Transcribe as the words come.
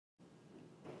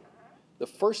The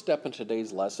first step in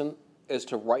today's lesson is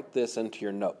to write this into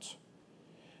your notes.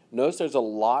 Notice there's a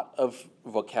lot of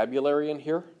vocabulary in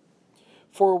here.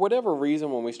 For whatever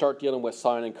reason, when we start dealing with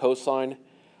sine and cosine,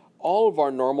 all of our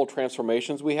normal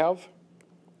transformations we have,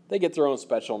 they get their own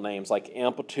special names like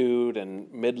amplitude and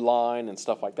midline and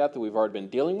stuff like that we've already been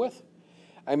dealing with.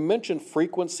 I mentioned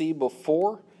frequency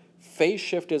before. Phase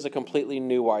shift is a completely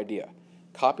new idea.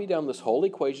 Copy down this whole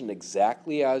equation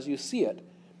exactly as you see it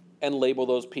and label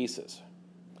those pieces.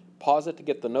 Pause it to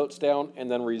get the notes down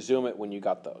and then resume it when you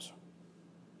got those.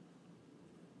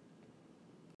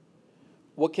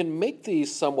 What can make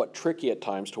these somewhat tricky at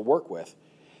times to work with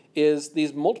is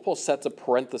these multiple sets of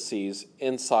parentheses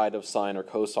inside of sine or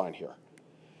cosine here.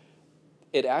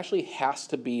 It actually has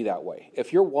to be that way.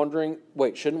 If you're wondering,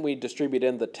 wait, shouldn't we distribute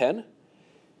in the 10?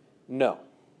 No,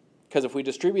 because if we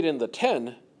distribute in the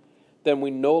 10, then we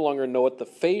no longer know what the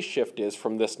phase shift is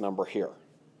from this number here.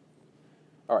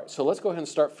 All right, so let's go ahead and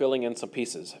start filling in some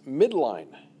pieces. Midline,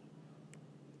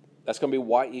 that's going to be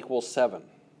y equals 7.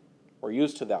 We're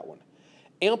used to that one.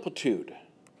 Amplitude,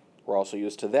 we're also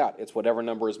used to that. It's whatever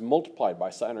number is multiplied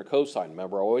by sine or cosine.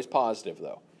 Remember, always positive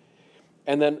though.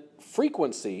 And then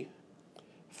frequency,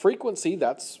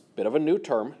 that's a bit of a new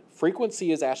term.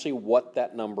 Frequency is actually what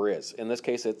that number is. In this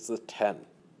case, it's the 10.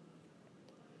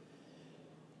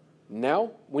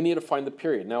 Now, we need to find the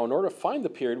period. Now, in order to find the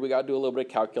period, we got to do a little bit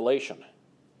of calculation.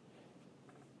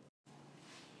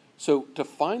 So, to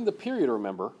find the period,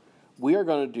 remember, we are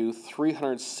going to do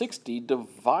 360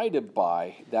 divided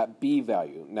by that b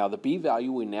value. Now, the b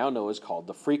value we now know is called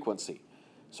the frequency.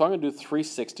 So, I'm going to do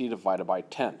 360 divided by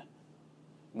 10.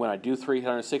 When I do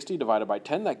 360 divided by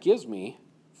 10, that gives me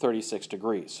 36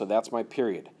 degrees. So that's my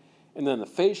period. And then the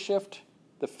phase shift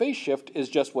is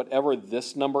just whatever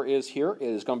this number is here. It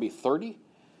is going to be 30.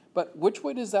 But which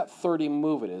way does that 30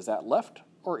 move it? Is that left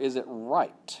or is it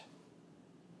right?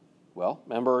 Well,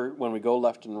 remember when we go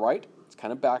left and right, it's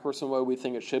kind of backwards from the way we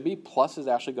think it should be. Plus is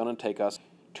actually going to take us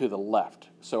to the left.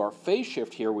 So our phase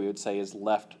shift here we would say is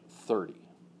left 30.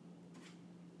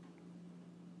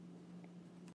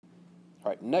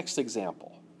 All right, next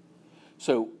example.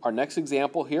 So our next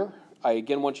example here, I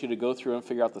again want you to go through and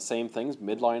figure out the same things,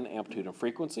 midline, amplitude, and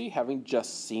frequency, having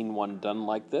just seen one done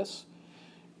like this.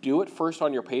 Do it first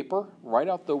on your paper, write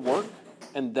out the work,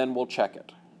 and then we'll check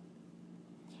it.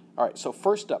 All right, so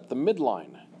first up, the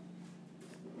midline.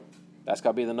 That's got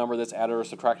to be the number that's added or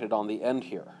subtracted on the end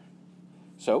here.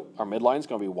 So our midline is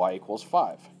going to be y equals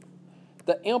 5.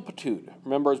 The amplitude,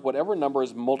 remember, is whatever number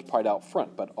is multiplied out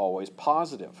front, but always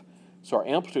positive. So our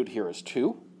amplitude here is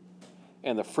 2,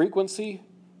 and the frequency,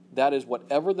 that is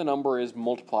whatever the number is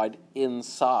multiplied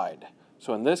inside.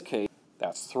 So in this case,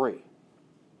 that's 3.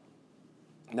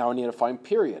 Now I need to find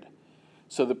period.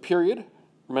 So the period,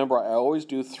 remember I always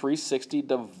do 360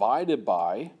 divided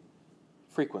by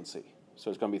frequency.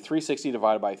 So it's going to be 360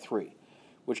 divided by 3,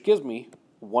 which gives me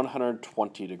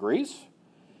 120 degrees.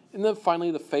 And then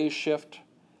finally the phase shift,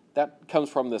 that comes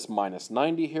from this minus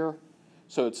 90 here.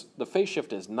 So the phase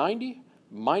shift is 90,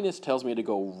 minus tells me to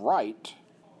go right,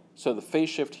 so the phase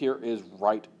shift here is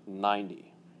right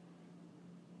 90.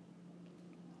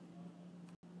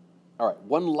 All right,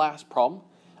 one last problem.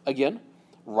 Again,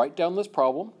 write down this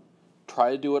problem,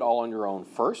 try to do it all on your own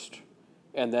first,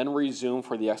 and then resume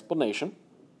for the explanation.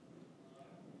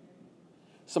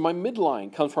 So my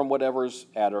midline comes from whatever's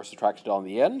added or subtracted on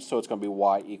the end, so it's going to be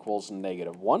y equals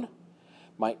 -1.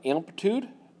 My amplitude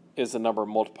is the number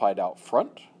multiplied out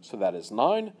front, so that is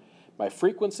 9. My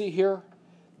frequency here,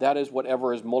 that is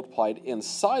whatever is multiplied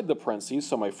inside the parentheses,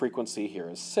 so my frequency here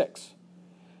is 6.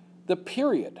 The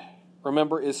period,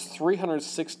 remember, is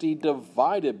 360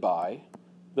 divided by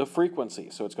the frequency,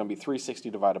 so it's going to be 360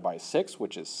 divided by 6,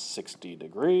 which is 60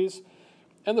 degrees.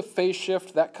 And the phase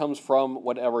shift, that comes from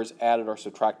whatever is added or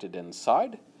subtracted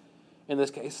inside. In this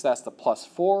case, that's the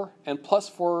 +4, and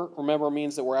 +4, remember,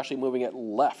 means that we're actually moving it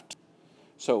left.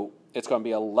 So it's going to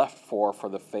be a left 4 for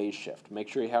the phase shift. Make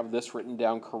sure you have this written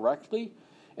down correctly,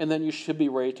 and then you should be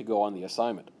ready to go on the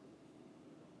assignment.